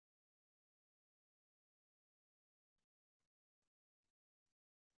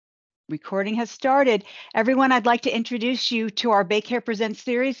Recording has started. Everyone, I'd like to introduce you to our BayCare Presents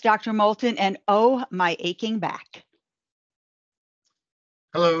series, Dr. Moulton and Oh, My Aching Back.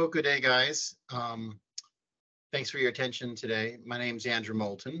 Hello, good day, guys. Thanks for your attention today. My name is Andrew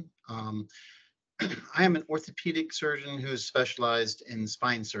Moulton. I am an orthopedic surgeon who's specialized in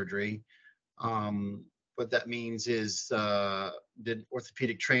spine surgery. What that means is did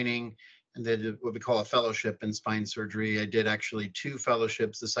orthopedic training and did what we call a fellowship in spine surgery. I did actually 2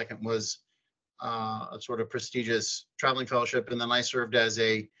 fellowships. The second was a sort of prestigious traveling fellowship, and then I served as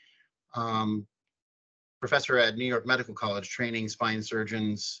a professor at New York Medical College, training spine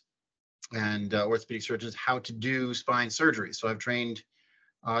surgeons and orthopedic surgeons how to do spine surgery. So I've trained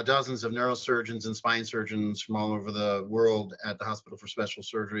dozens of neurosurgeons and spine surgeons from all over the world at the Hospital for Special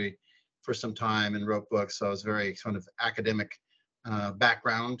Surgery for some time and wrote books. So I was very sort of academic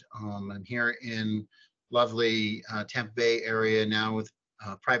background. I'm here in lovely Tampa Bay area now with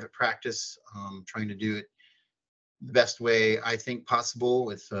private practice, trying to do it the best way I think possible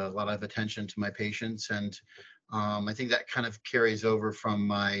with a lot of attention to my patients. And I think that kind of carries over from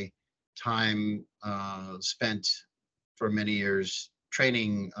my time spent for many years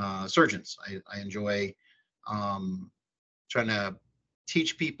training surgeons. I enjoy trying to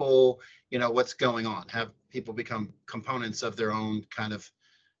teach people, what's going on, have people become components of their own kind of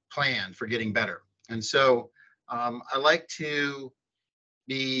plan for getting better. And so I like to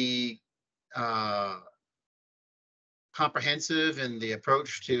be comprehensive in the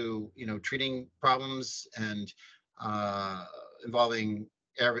approach to treating problems and involving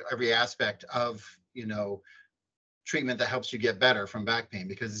every aspect of treatment that helps you get better from back pain,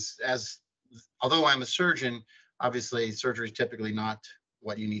 because although I'm a surgeon, obviously surgery is typically not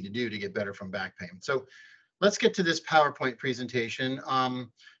what you need to do to get better from back pain. So let's get to this PowerPoint presentation.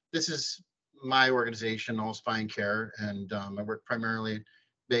 This is my organization, All Spine Care, and I work primarily at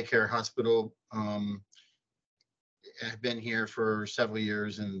BayCare Hospital. I've been here for several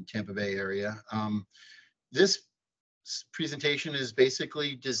years in the Tampa Bay area. This presentation is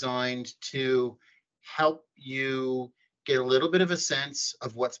basically designed to help you get a little bit of a sense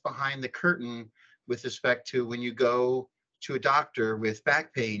of what's behind the curtain with respect to when you go to a doctor with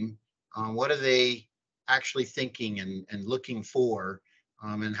back pain. What are they actually thinking and looking for,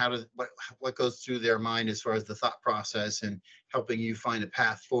 and what goes through their mind as far as the thought process and helping you find a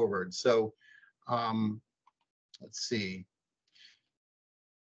path forward. So let's see.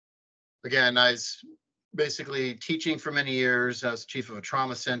 Again, I was basically teaching for many years. I was chief of a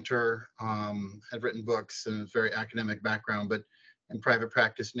trauma center, had written books, and a very academic background, but in private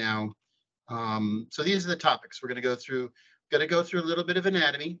practice now. So these are the topics we're going to go through. Going to go through a little bit of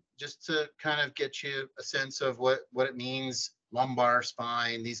anatomy just to kind of get you a sense of what it means, lumbar,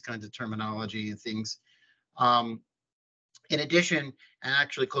 spine, these kinds of terminology and things. In addition, and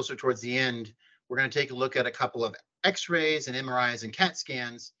actually closer towards the end, we're going to take a look at a couple of X-rays and MRIs and CAT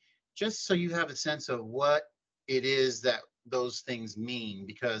scans, just so you have a sense of what it is that those things mean,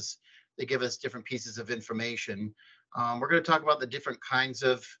 because they give us different pieces of information. We're going to talk about the different kinds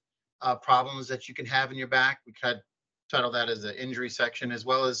of problems that you can have in your back. We could title that as the injury section, as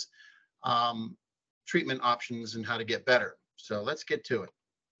well as treatment options and how to get better. So let's get to it.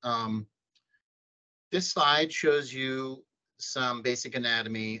 This slide shows you some basic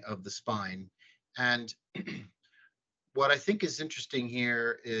anatomy of the spine. And what I think is interesting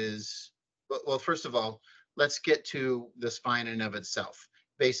here is, well, first of all, let's get to the spine in and of itself.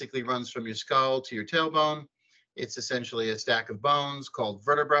 Basically runs from your skull to your tailbone. It's essentially a stack of bones called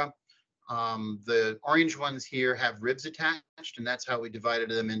vertebra. The orange ones here have ribs attached, and that's how we divided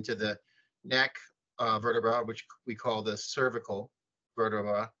them into the neck vertebra, which we call the cervical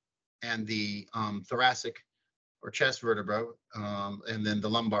vertebra, and the thoracic or chest vertebra, and then the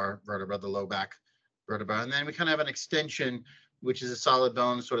lumbar vertebra, the low back vertebra. And then we kind of have an extension, which is a solid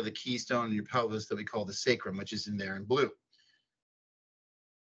bone, sort of the keystone in your pelvis, that we call the sacrum, which is in there in blue.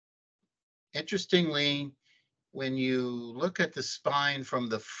 Interestingly, when you look at the spine from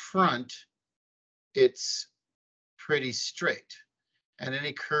the front, it's pretty straight. And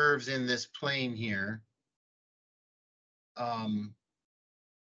any curves in this plane here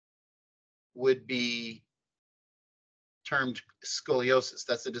would be termed scoliosis.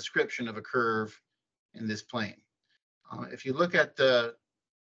 That's a description of a curve in this plane. If you look at the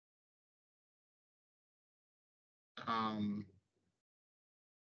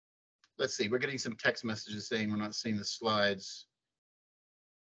let's see, we're getting some text messages saying we're not seeing the slides.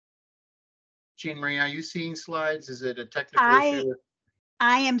 Jean Marie, are you seeing slides? Is it a technical issue?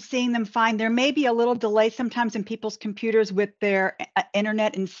 I am seeing them fine. There may be a little delay sometimes in people's computers with their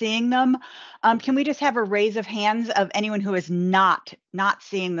internet and seeing them. Can we just have a raise of hands of anyone who is not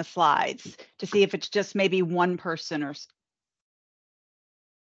seeing the slides to see if it's just maybe one person or?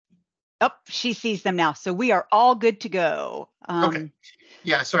 Oh, she sees them now. So we are all good to go. Okay.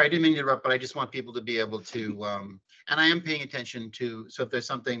 Yeah, sorry, I didn't mean to interrupt, but I just want people to be able to, and I am paying attention to, so if there's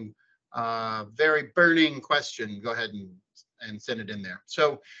something very burning question, go ahead and send it in there.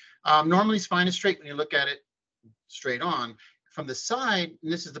 So normally spine is straight when you look at it straight on. From the side,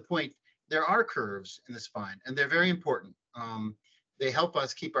 and this is the point, there are curves in the spine, and they're very important. They help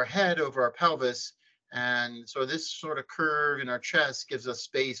us keep our head over our pelvis, and so this sort of curve in our chest gives us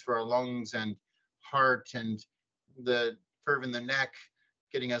space for our lungs and heart, and the curve in the neck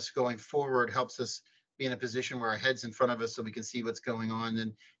getting us going forward helps us be in a position where our head's in front of us so we can see what's going on.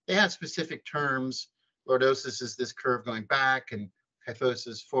 And they have specific terms. Lordosis is this curve going back, and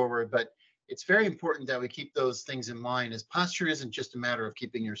kyphosis forward, but it's very important that we keep those things in mind, as posture isn't just a matter of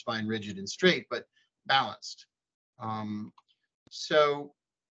keeping your spine rigid and straight, but balanced. So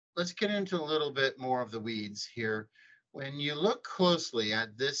let's get into a little bit more of the weeds here. When you look closely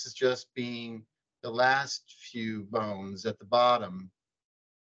at this, is just being the last few bones at the bottom,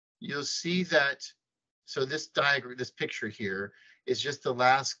 you'll see that, so this diagram, this picture here is just the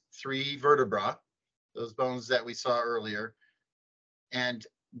last 3 vertebrae, those bones that we saw earlier, and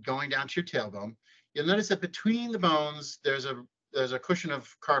going down to your tailbone. You'll notice that between the bones, there's a cushion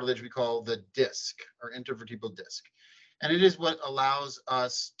of cartilage we call the disc, or intervertebral disc. And it is what allows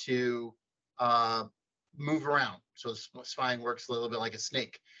us to move around. So the spine works a little bit like a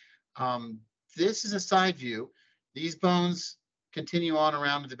snake. This is a side view. These bones continue on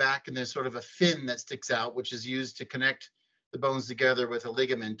around to the back, and there's sort of a fin that sticks out, which is used to connect the bones together with a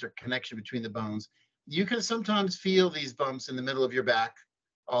ligament or connection between the bones. You can sometimes feel these bumps in the middle of your back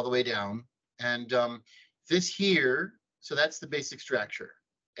all the way down. And this here, so that's the basic structure,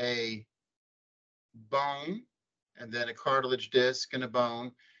 a bone, and then a cartilage disc and a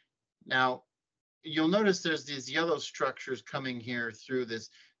bone. Now, you'll notice there's these yellow structures coming here through this.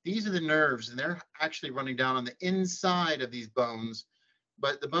 These are the nerves, and they're actually running down on the inside of these bones,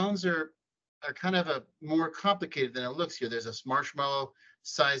 but the bones are kind of a more complicated than it looks here. There's a marshmallow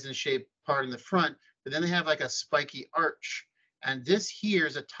size and shape part in the front, but then they have like a spiky arch. And this here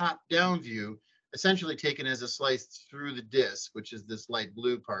is a top-down view, essentially taken as a slice through the disc, which is this light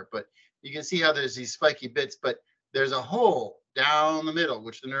blue part. But you can see how there's these spiky bits, but there's a hole down the middle,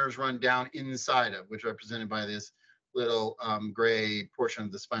 which the nerves run down inside of, which are represented by this little gray portion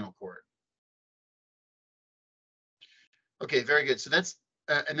of the spinal cord. Okay, very good. So that's,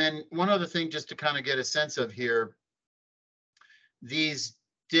 and then one other thing just to kind of get a sense of here, these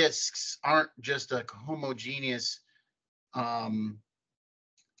discs aren't just a homogeneous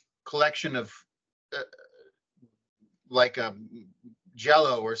collection of like a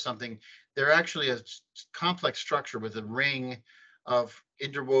jello or something. They're actually a complex structure with a ring of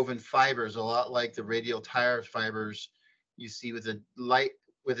interwoven fibers, a lot like the radial tire fibers you see with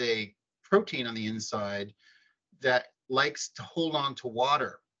a protein on the inside that likes to hold on to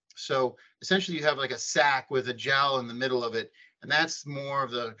water. So essentially you have like a sack with a gel in the middle of it. And that's more of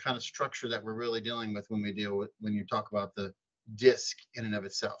the kind of structure that we're really dealing with when you talk about the disc in and of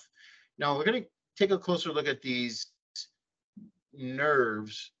itself. Now we're going to take a closer look at these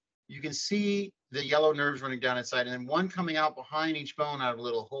nerves. You can see the yellow nerves running down inside, and then one coming out behind each bone out of a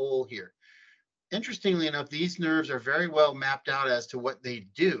little hole here. Interestingly enough, these nerves are very well mapped out as to what they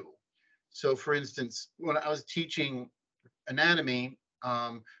do. So for instance, when I was teaching anatomy,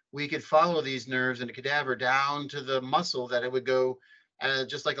 we could follow these nerves in a cadaver down to the muscle that it would go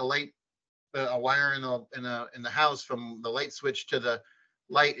just like a wire in the house, from the light switch to the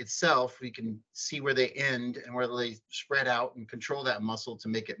light itself. We can see where they end and where they spread out and control that muscle to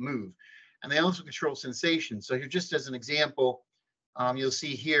make it move. And they also control sensation. So here, just as an example, you'll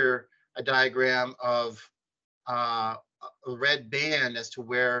see here a diagram of a red band as to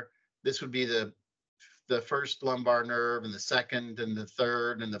where this would be the first lumbar nerve, and the second, and the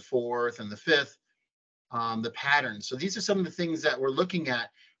third, and the fourth, and the fifth, the pattern. So these are some of the things that we're looking at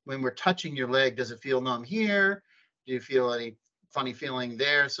when we're touching your leg. Does it feel numb here? Do you feel any funny feeling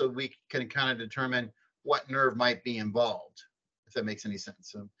there? So we can kind of determine what nerve might be involved, if that makes any sense.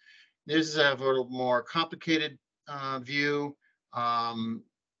 So this is a little more complicated view.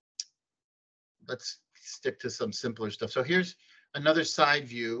 Let's stick to some simpler stuff. So here's another side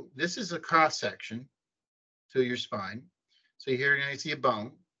view. This is a cross section to your spine. So here you're going to see a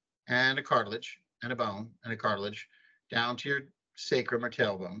bone and a cartilage, and a bone and a cartilage down to your sacrum or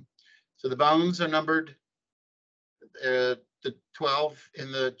tailbone. So the bones are numbered the 12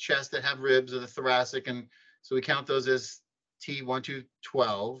 in the chest that have ribs, or the thoracic. And so we count those as T1 to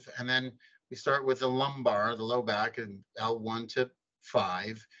 12. And then we start with the lumbar, the low back, and L1 to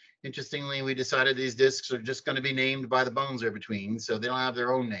 5. Interestingly, we decided these discs are just going to be named by the bones they're between, so they don't have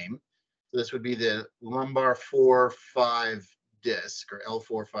their own name. So this would be the lumbar 4-5 disc, or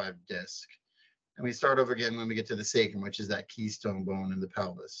L4-5 disc. And we start over again when we get to the sacrum, which is that keystone bone in the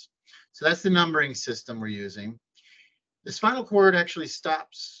pelvis. So that's the numbering system we're using. The spinal cord actually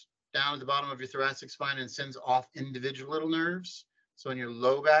stops down at the bottom of your thoracic spine and sends off individual little nerves. So in your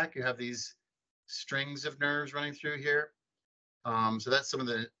low back, you have these strings of nerves running through here. So that's some of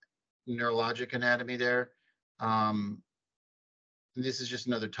the neurologic anatomy there. This is just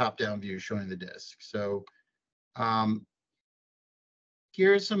another top-down view showing the disc. So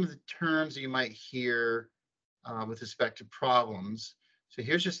here are some of the terms that you might hear with respect to problems. So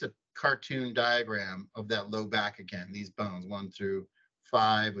here's just a cartoon diagram of that low back again, these bones 1 through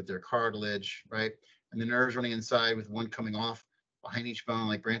 5 with their cartilage, right? And the nerves running inside with one coming off behind each bone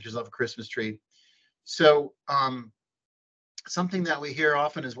like branches off a Christmas tree. So something that we hear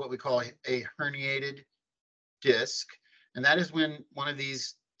often is what we call a herniated disc. And that is when one of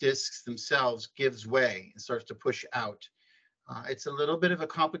these discs themselves gives way and starts to push out. It's a little bit of a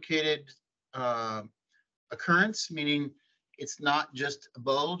complicated occurrence, meaning it's not just a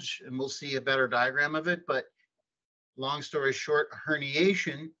bulge, and we'll see a better diagram of it. But long story short,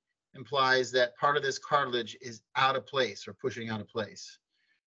 herniation implies that part of this cartilage is out of place or pushing out of place.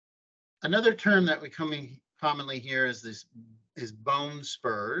 Another term that we commonly hear is bone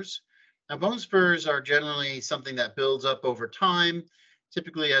spurs. Now, bone spurs are generally something that builds up over time.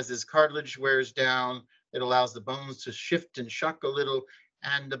 Typically, as this cartilage wears down, it allows the bones to shift and shuck a little,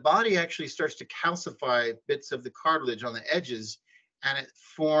 and the body actually starts to calcify bits of the cartilage on the edges, and it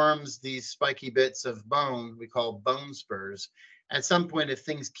forms these spiky bits of bone we call bone spurs. At some point, if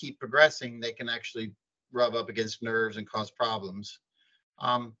things keep progressing, they can actually rub up against nerves and cause problems.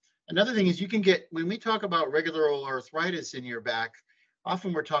 Another thing is you can get, when we talk about regular old arthritis in your back,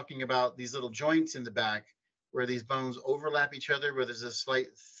 often we're talking about these little joints in the back where these bones overlap each other, where there's a slight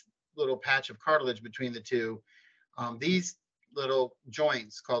little patch of cartilage between the two. These little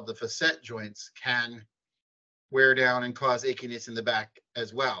joints called the facet joints can wear down and cause achiness in the back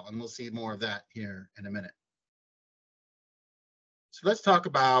as well. And we'll see more of that here in a minute. So let's talk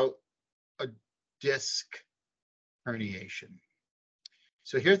about a disc herniation.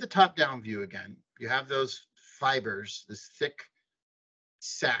 So here's the top-down view again. You have those fibers, this thick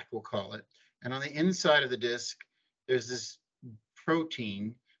sac, we'll call it. And on the inside of the disc, there's this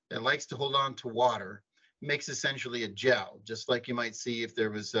protein that likes to hold on to water, makes essentially a gel, just like you might see if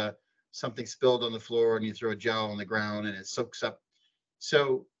there was something spilled on the floor and you throw a gel on the ground and it soaks up.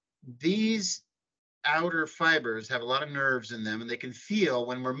 So these outer fibers have a lot of nerves in them, and they can feel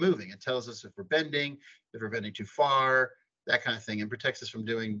when we're moving. It tells us if we're bending too far, that kind of thing, and protects us from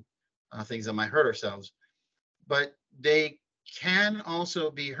doing things that might hurt ourselves. But they can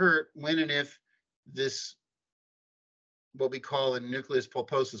also be hurt when and if this, what we call a nucleus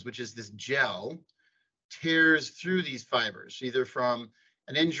pulposus, which is this gel, tears through these fibers, either from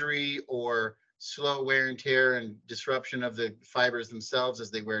an injury or slow wear and tear and disruption of the fibers themselves as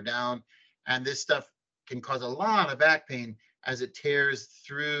they wear down. And this stuff can cause a lot of back pain as it tears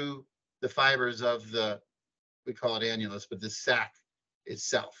through the fibers of the, we call it annulus, but the sac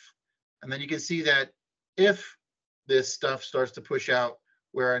itself. And then you can see that if this stuff starts to push out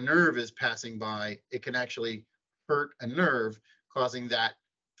where a nerve is passing by, it can actually hurt a nerve, causing that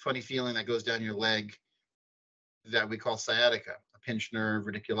funny feeling that goes down your leg that we call sciatica, a pinched nerve,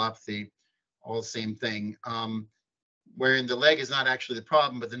 radiculopathy, all the same thing. Wherein the leg is not actually the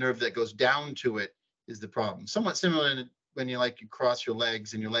problem, but the nerve that goes down to it is the problem. Somewhat similar when you cross your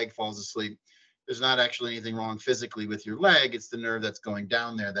legs and your leg falls asleep. There's not actually anything wrong physically with your leg. It's the nerve that's going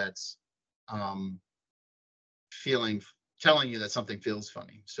down there that's telling you that something feels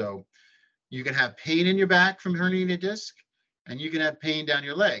funny. So you can have pain in your back from herniated disc, and you can have pain down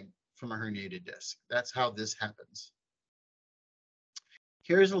your leg from a herniated disc. That's how this happens.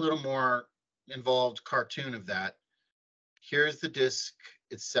 Here's a little more involved cartoon of that. Here's the disc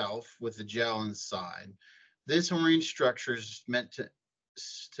itself with the gel inside. This orange structure is meant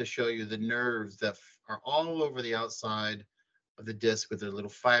to show you the nerves that are all over the outside of the disc with their little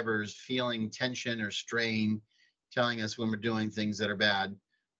fibers feeling tension or strain, telling us when we're doing things that are bad.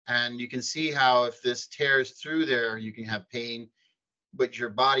 And you can see how if this tears through there, you can have pain, but your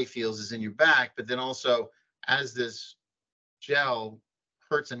body feels is in your back. But then also, as this gel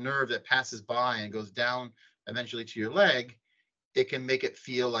hurts a nerve that passes by and goes down eventually to your leg, it can make it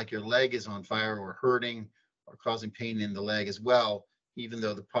feel like your leg is on fire or hurting or causing pain in the leg as well, even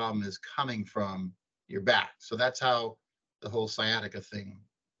though the problem is coming from your back. So that's how the whole sciatica thing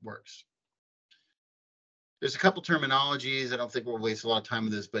works. There's a couple terminologies. I don't think we'll waste a lot of time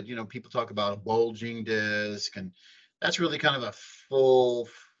with this, but people talk about a bulging disc, and that's really kind of a full,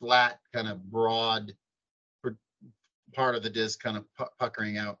 flat, kind of broad part of the disc kind of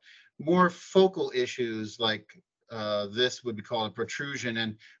puckering out. More focal issues like this would be called a protrusion,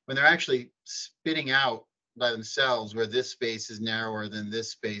 and when they're actually spitting out by themselves, where this space is narrower than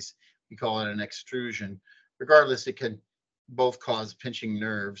this space, we call it an extrusion. Regardless, it can both cause pinching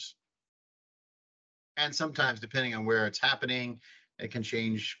nerves. And sometimes, depending on where it's happening, it can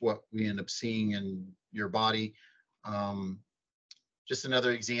change what we end up seeing in your body. Just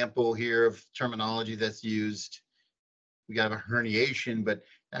another example here of terminology that's used. We got a herniation, but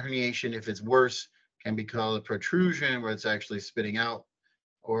that herniation, if it's worse, can be called a protrusion, where it's actually spitting out,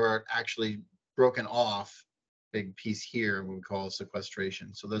 or actually broken off, big piece here, what we call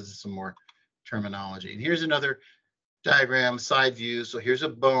sequestration. So those are some more terminology. And here's another diagram, side view. So here's a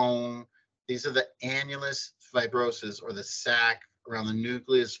bone. These are the annulus fibrosus, or the sac around the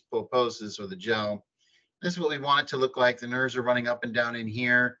nucleus pulposus, or the gel. This is what we want it to look like. The nerves are running up and down in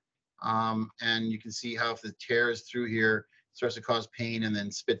here. And you can see how if the tear is through here, it starts to cause pain and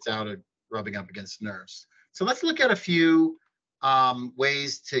then spits out or rubbing up against nerves. So let's look at a few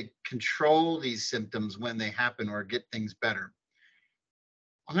ways to control these symptoms when they happen, or get things better.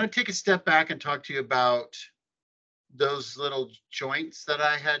 I'm going to take a step back and talk to you about those little joints that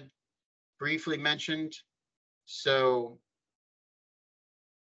I had briefly mentioned. So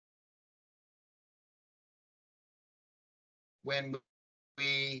when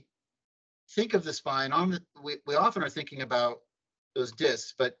we think of the spine, we often are thinking about those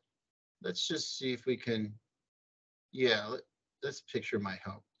discs, but let's just see if we can, this picture might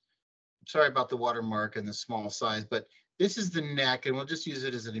help. Sorry about the watermark and the small size, but this is the neck, and we'll just use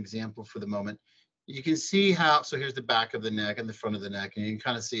it as an example for the moment. You can see how, so here's the back of the neck and the front of the neck, and you can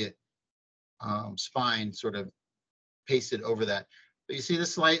kind of see it, spine sort of pasted over that. But you see the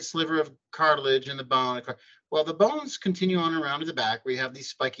slight sliver of cartilage in the bone. Well, the bones continue on around to the back, where you have these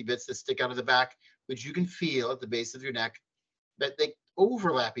spiky bits that stick out of the back, which you can feel at the base of your neck, but they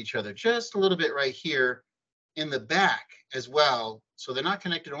overlap each other just a little bit right here in the back as well. So they're not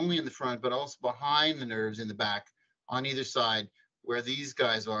connected only in the front, but also behind the nerves in the back on either side, where these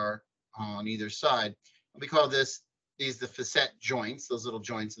guys are on either side. We call these the facet joints, those little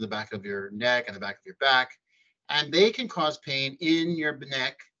joints in the back of your neck and the back of your back. And they can cause pain in your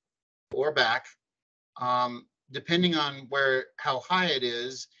neck or back. Depending on how high it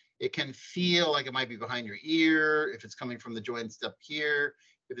is, it can feel like it might be behind your ear. If it's coming from the joints up here,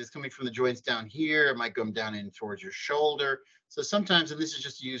 if it's coming from the joints down here, it might come down in towards your shoulder. So sometimes, and this is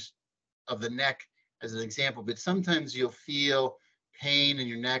just use of the neck as an example, but sometimes you'll feel pain in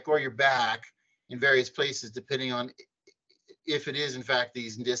your neck or your back in various places, depending on if it is in fact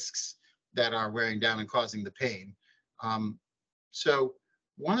these discs that are wearing down and causing the pain. So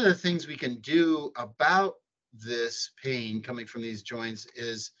one of the things we can do about this pain coming from these joints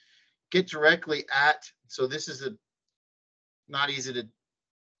is get directly at, so this is not easy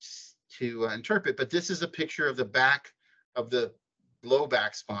to interpret, but this is a picture of the back of the low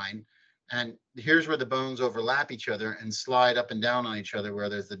back spine. And here's where the bones overlap each other and slide up and down on each other, where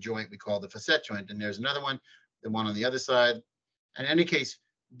there's the joint we call the facet joint. And there's another one, the one on the other side. And in any case,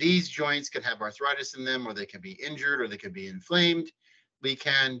 these joints can have arthritis in them, or they can be injured, or they can be inflamed. We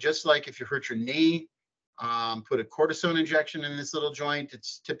can, just like if you hurt your knee, put a cortisone injection in this little joint.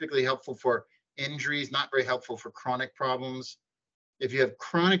 It's typically helpful for injuries, not very helpful for chronic problems. If you have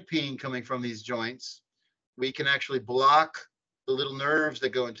chronic pain coming from these joints, we can actually block the little nerves that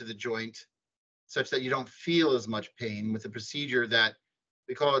go into the joint such that you don't feel as much pain with a procedure that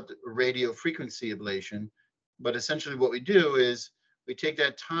we call it radio frequency ablation. But essentially what we do is we take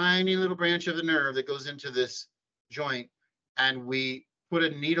that tiny little branch of the nerve that goes into this joint, and we put a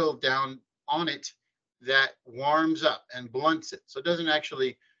needle down on it that warms up and blunts it. So it doesn't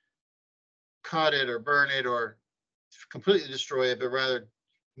actually cut it or burn it or completely destroy it, but rather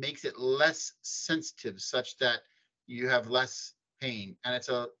makes it less sensitive such that you have less pain. And it's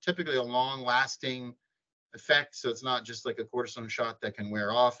typically a long lasting effect. So it's not just like a cortisone shot that can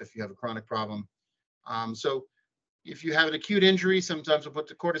wear off if you have a chronic problem. So if you have an acute injury, sometimes we'll put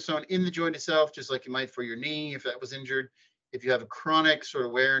the cortisone in the joint itself, just like you might for your knee if that was injured. If you have a chronic sort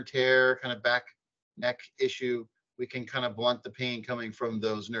of wear and tear kind of back neck issue, we can kind of blunt the pain coming from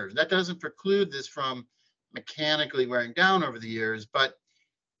those nerves. That doesn't preclude this from mechanically wearing down over the years, but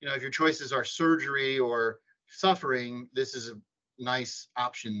if your choices are surgery or suffering, this is a nice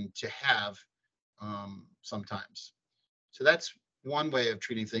option to have sometimes. So that's one way of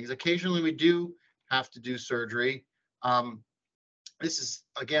treating things. Occasionally we do have to do surgery. Um, this is,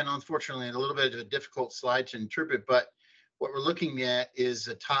 again, unfortunately, a little bit of a difficult slide to interpret, but what we're looking at is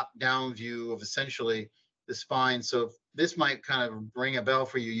a top-down view of essentially the spine. So this might kind of ring a bell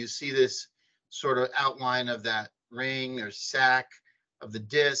for you. You see this sort of outline of that ring or sac of the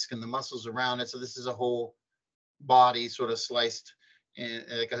disc and the muscles around it. So this is a whole body sort of sliced in,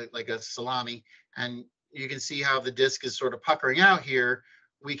 like a salami. And you can see how the disc is sort of puckering out here.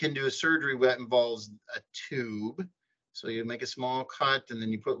 We can do a surgery that involves a tube. So you make a small cut and then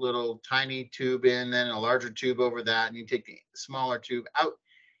you put little tiny tube in, then a larger tube over that, and you take the smaller tube out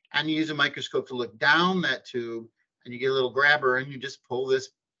and you use a microscope to look down that tube, and you get a little grabber and you just pull this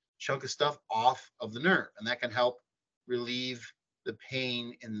chunk of stuff off of the nerve, and that can help relieve the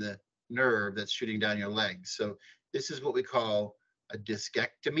pain in the nerve that's shooting down your legs. So this is what we call a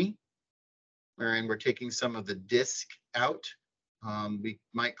discectomy, wherein we're taking some of the disc out. We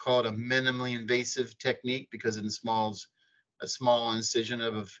might call it a minimally invasive technique because it involves a small incision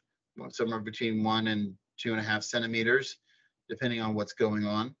of somewhere between 1 and 2.5 centimeters, depending on what's going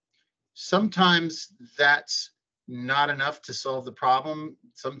on. Sometimes that's not enough to solve the problem.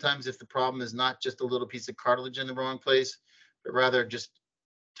 Sometimes if the problem is not just a little piece of cartilage in the wrong place, but rather just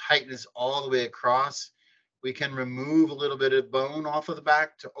tightness all the way across, we can remove a little bit of bone off of the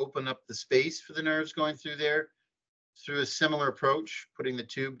back to open up the space for the nerves going through there through a similar approach, putting the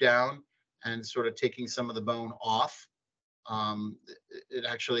tube down and sort of taking some of the bone off. It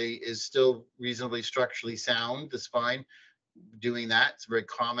actually is still reasonably structurally sound, the spine, doing that. It's a very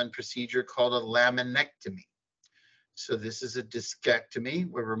common procedure called a laminectomy. So this is a discectomy.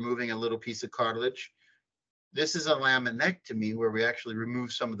 We're removing a little piece of cartilage. This is a laminectomy where we actually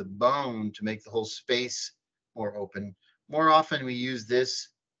remove some of the bone to make the whole space more open. More often we use this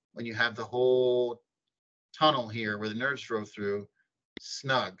when you have the whole tunnel here where the nerves flow through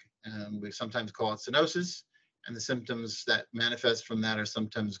snug. And we sometimes call it stenosis. And the symptoms that manifest from that are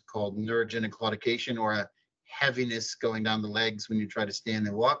sometimes called neurogenic claudication, or a heaviness going down the legs when you try to stand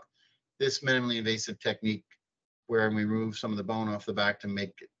and walk. This minimally invasive technique where we remove some of the bone off the back to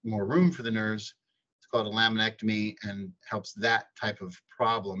make more room for the nerves, it's called a laminectomy and helps that type of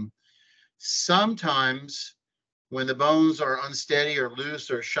problem. Sometimes when the bones are unsteady or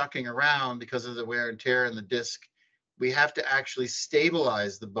loose or shucking around because of the wear and tear in the disc, we have to actually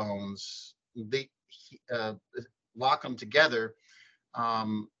stabilize the bones, lock them together.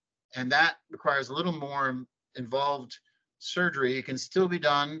 And that requires a little more involved surgery. It can still be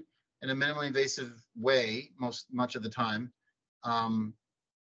done in a minimally invasive way much of the time.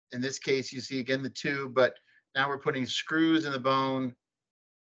 In this case, you see again the tube, but now we're putting screws in the bone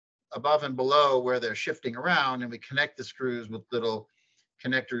above and below where they're shifting around, and we connect the screws with little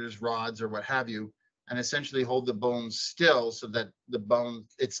connectors, rods, or what have you, and essentially hold the bones still so that the bone,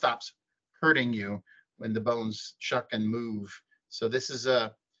 it stops hurting you when the bones shuck and move. So this is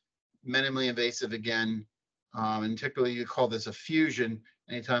a minimally invasive again, and typically you call this a fusion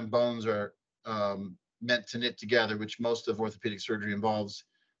anytime bones are meant to knit together, which most of orthopedic surgery involves.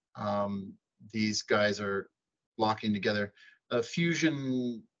 These guys are locking together. A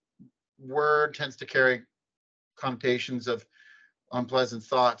fusion word tends to carry connotations of unpleasant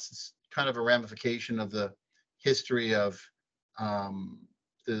thoughts. It's kind of a ramification of the history of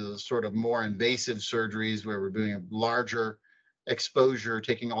the sort of more invasive surgeries where we're doing a larger exposure,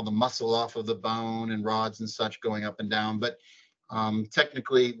 taking all the muscle off of the bone and rods and such going up and down. But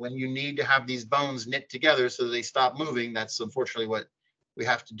technically, when you need to have these bones knit together so they stop moving, that's unfortunately what we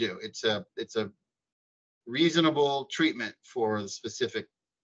have to do. It's a reasonable treatment for the specific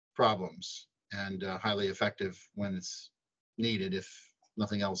problems, and highly effective when it's needed if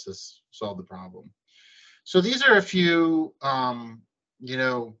nothing else has solved the problem. So these are a few,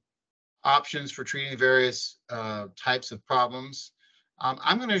 options for treating various types of problems.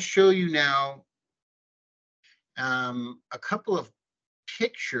 I'm going to show you now a couple of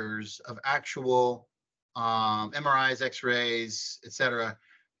pictures of actual MRIs, X-rays, etc.,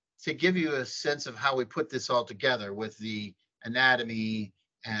 to give you a sense of how we put this all together with the anatomy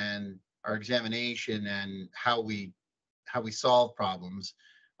and our examination and how we solve problems.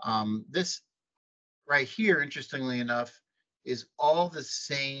 This right here, interestingly enough, is all the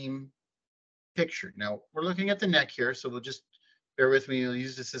same picture. Now we're looking at the neck here, so we'll just bear with me. We'll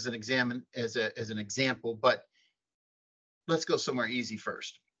use this as an example, but let's go somewhere easy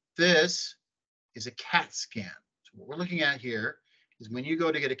first. This is a CAT scan. So what we're looking at here is when you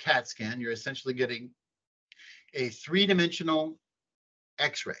go to get a CAT scan, you're essentially getting a three-dimensional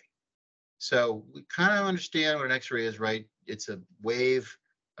X-ray. So we kind of understand what an X-ray is, right? It's a wave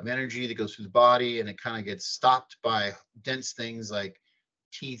of energy that goes through the body, and it kind of gets stopped by dense things like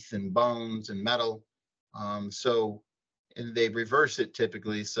teeth and bones and metal. So, and they reverse it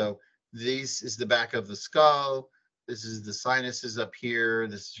typically. So this is the back of the skull. This is the sinuses up here.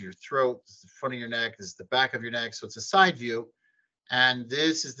 This is your throat. This is the front of your neck. This is the back of your neck. So it's a side view. And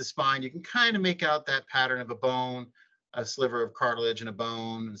this is the spine. You can kind of make out that pattern of a bone, a sliver of cartilage and a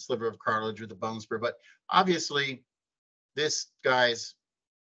bone, and a sliver of cartilage with a bone spur. But obviously, this guy's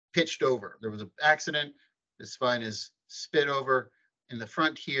pitched over. There was an accident. The spine is spit over in the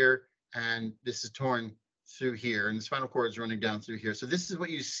front here, and this is torn through here, and the spinal cord is running down through here. So this is what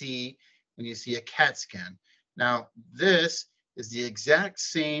you see when you see a CAT scan. Now, this is the exact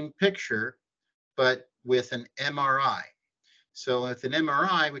same picture, but with an MRI. So with an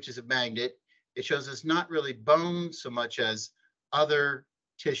MRI, which is a magnet, it shows us not really bone so much as other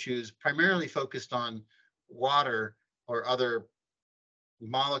tissues, primarily focused on water or other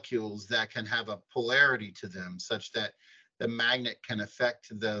molecules that can have a polarity to them, such that the magnet can affect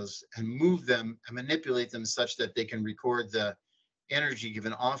those and move them and manipulate them such that they can record the energy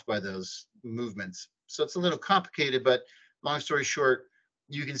given off by those movements. So it's a little complicated, but long story short,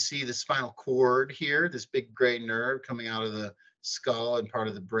 you can see the spinal cord here, this big gray nerve coming out of the skull and part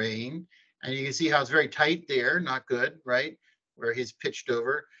of the brain. And you can see how it's very tight there, not good, right? Where he's pitched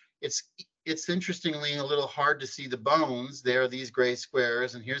over. It's interestingly a little hard to see the bones. There are these gray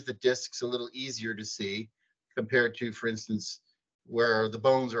squares, and here's the discs, a little easier to see compared to, for instance, where the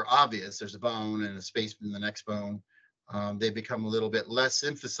bones are obvious. There's a bone and a space in the next bone. They become a little bit less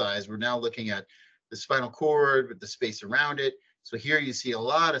emphasized. We're now looking at the spinal cord with the space around it. So here you see a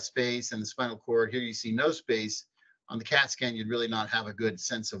lot of space in the spinal cord. Here you see no space. On the CAT scan, you'd really not have a good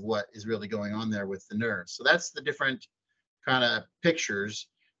sense of what is really going on there with the nerves. So that's the different kind of pictures.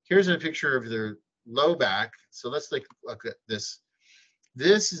 Here's a picture of the low back. So let's look at this.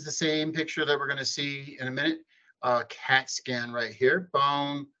 This is the same picture that we're going to see in a minute. CAT scan right here.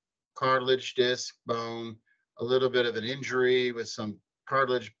 Bone, cartilage, disc, bone, a little bit of an injury with some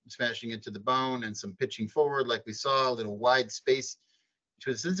cartilage smashing into the bone and some pitching forward like we saw, a little wide space.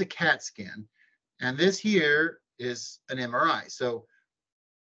 So this is a CAT scan. And this here is an MRI. So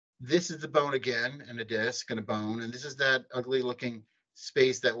this is the bone again, and a disc and a bone. And this is that ugly looking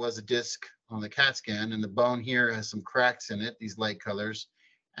space that was a disc on the CAT scan. And the bone here has some cracks in it, these light colors.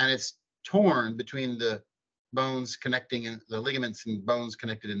 And it's torn between the bones connecting and the ligaments and bones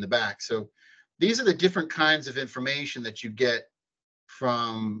connected in the back. So these are the different kinds of information that you get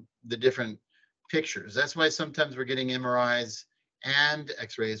from the different pictures. That's why sometimes we're getting MRIs and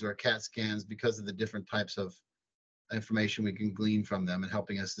x-rays or CAT scans, because of the different types of information we can glean from them and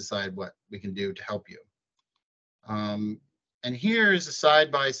helping us decide what we can do to help you. And here's a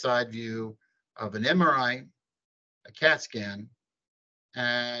side-by-side view of an MRI, a CAT scan,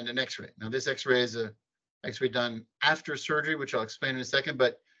 and an x-ray. Now this x-ray is a x-ray done after surgery, which I'll explain in a second,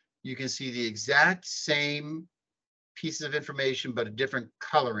 but you can see the exact same pieces of information, but a different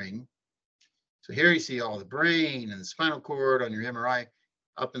coloring. So here you see all the brain and the spinal cord on your MRI.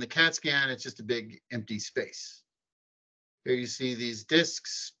 Up in the CAT scan, it's just a big empty space. Here you see these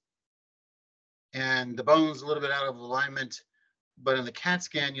discs and the bones a little bit out of alignment. But in the CAT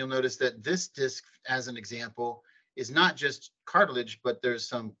scan, you'll notice that this disc, as an example, is not just cartilage, but there's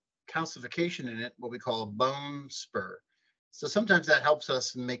some calcification in it, what we call a bone spur. So sometimes that helps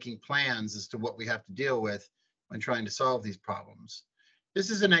us in making plans as to what we have to deal with when trying to solve these problems. This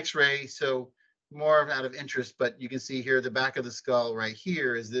is an x-ray, so more out of interest, but you can see here the back of the skull right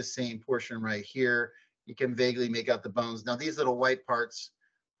here is this same portion right here. You can vaguely make out the bones. Now these little white parts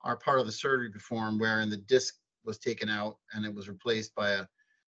are part of the surgery performed, wherein the disc was taken out and it was replaced by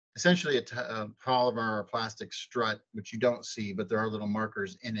essentially a polymer or plastic strut, which you don't see, but there are little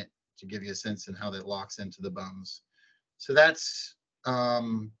markers in it to give you a sense in how that locks into the bones. So that's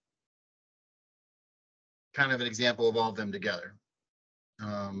kind of an example of all of them together.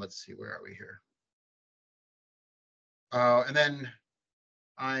 Let's see, where are we here? And then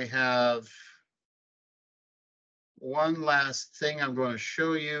I have one last thing I'm going to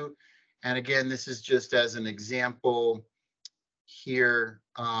show you. And again, this is just as an example here.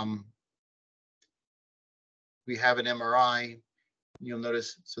 We have an MRI. You'll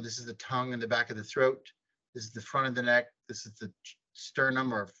notice, so this is the tongue and the back of the throat. This is the front of the neck. This is the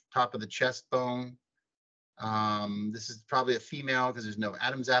sternum or top of the chest bone. This is probably a female because there's no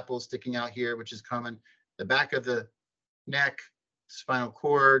Adam's apple sticking out here, which is common. The back of the neck, spinal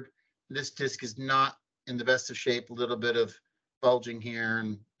cord. This disc is not in the best of shape, a little bit of bulging here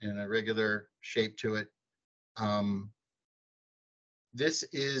and in a regular shape to it. This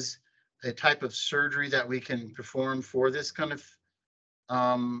is a type of surgery that we can perform for this kind of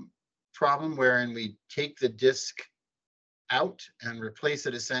problem wherein we take the disc out and replace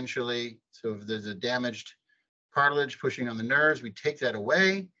it essentially. So if there's a damaged cartilage pushing on the nerves, we take that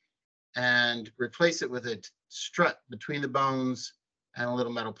away and replace it with a strut between the bones and a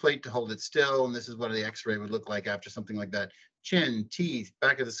little metal plate to hold it still. And this is what the x-ray would look like after something like that. Chin, teeth,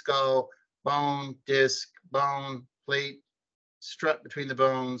 back of the skull, bone, disc, bone, plate, strut between the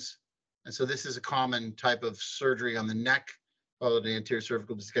bones. And so this is a common type of surgery on the neck, called the anterior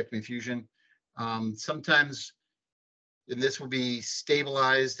cervical discectomy fusion. Sometimes, and this will be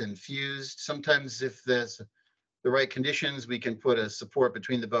stabilized and fused. Sometimes if there's the right conditions, we can put a support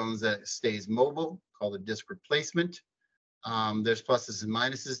between the bones that stays mobile, called a disc replacement. There's pluses and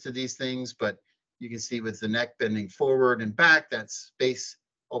minuses to these things, but you can see with the neck bending forward and back, that space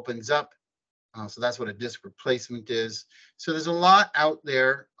opens up. So that's what a disc replacement is. So there's a lot out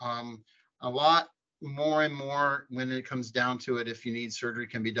there, a lot more and more when it comes down to it. If you need surgery,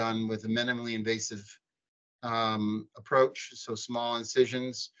 can be done with a minimally invasive approach, so small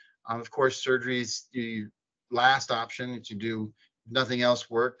incisions. Of course, surgery is the last option that you do. If nothing else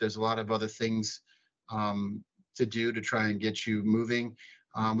work, there's a lot of other things to do to try and get you moving.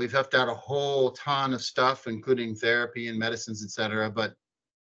 We've left out a whole ton of stuff, including therapy and medicines, et cetera. But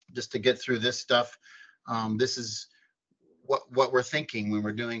just to get through this stuff, this is what we're thinking when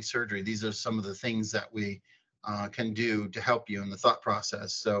we're doing surgery. These are some of the things that we can do to help you in the thought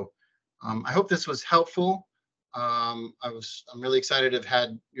process. So I hope this was helpful. I'm really excited to have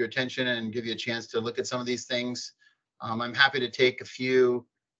had your attention and give you a chance to look at some of these things. I'm happy to take a few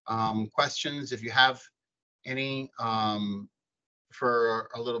questions if you have any for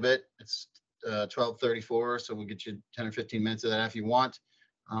a little bit. It's 12:34, so we'll get you 10 or 15 minutes of that if you want.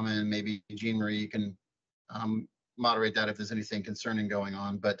 And maybe Jean Marie, you can moderate that if there's anything concerning going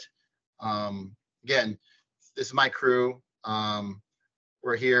on. But again, this is my crew.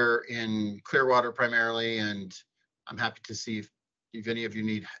 We're here in Clearwater primarily, and I'm happy to see if any of you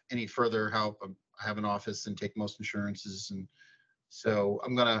need any further help. I have an office and take most insurances. And so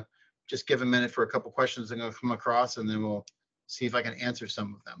I'm going to just give a minute for a couple questions I'm going to come across, and then we'll see if I can answer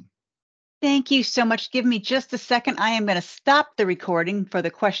some of them. Thank you so much. Give me just a second. I am going to stop the recording for the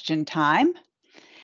question time.